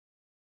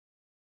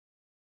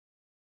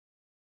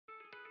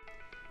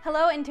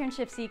Hello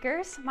internship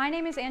seekers, my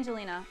name is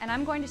Angelina and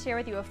I'm going to share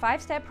with you a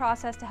 5-step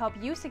process to help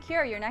you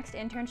secure your next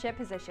internship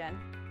position.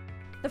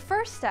 The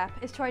first step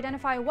is to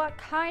identify what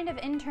kind of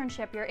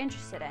internship you're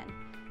interested in.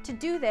 To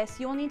do this,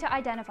 you will need to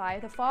identify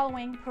the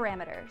following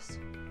parameters: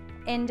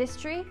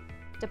 industry,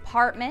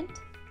 department,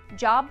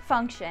 job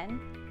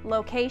function,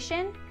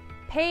 location,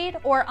 paid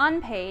or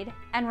unpaid,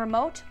 and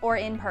remote or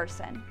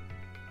in-person.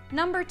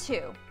 Number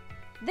 2.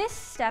 This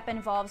step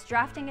involves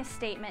drafting a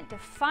statement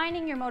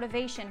defining your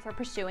motivation for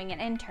pursuing an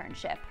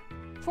internship.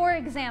 For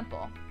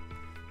example,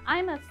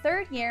 I'm a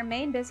third-year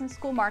Maine Business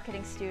School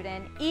marketing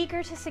student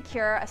eager to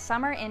secure a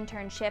summer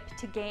internship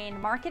to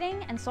gain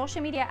marketing and social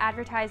media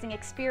advertising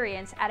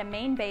experience at a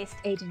Maine-based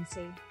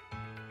agency.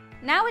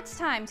 Now it's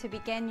time to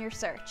begin your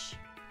search.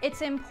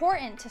 It's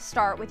important to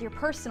start with your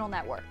personal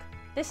network.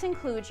 This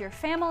includes your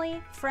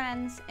family,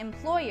 friends,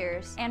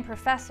 employers, and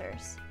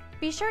professors.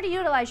 Be sure to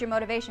utilize your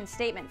motivation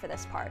statement for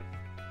this part.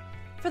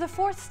 For the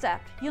 4th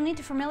step, you'll need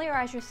to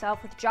familiarize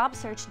yourself with job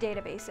search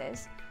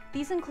databases.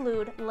 These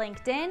include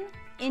LinkedIn,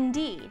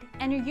 Indeed,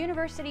 and your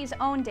university's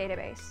own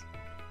database.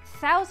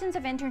 Thousands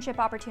of internship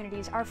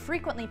opportunities are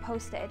frequently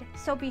posted,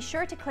 so be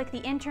sure to click the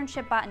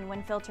internship button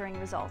when filtering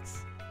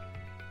results.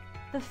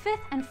 The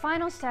 5th and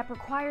final step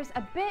requires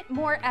a bit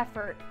more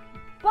effort,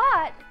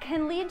 but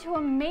can lead to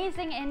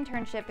amazing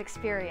internship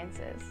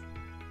experiences.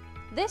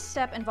 This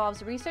step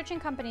involves researching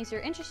companies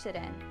you're interested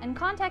in and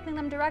contacting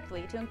them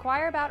directly to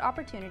inquire about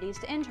opportunities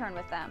to intern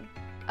with them.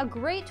 A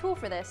great tool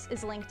for this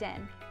is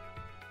LinkedIn.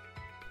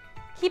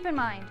 Keep in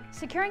mind,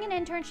 securing an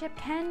internship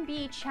can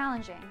be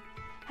challenging.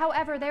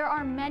 However, there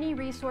are many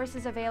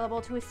resources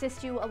available to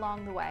assist you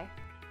along the way.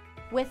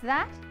 With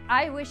that,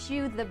 I wish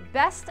you the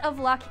best of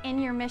luck in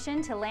your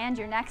mission to land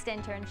your next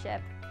internship.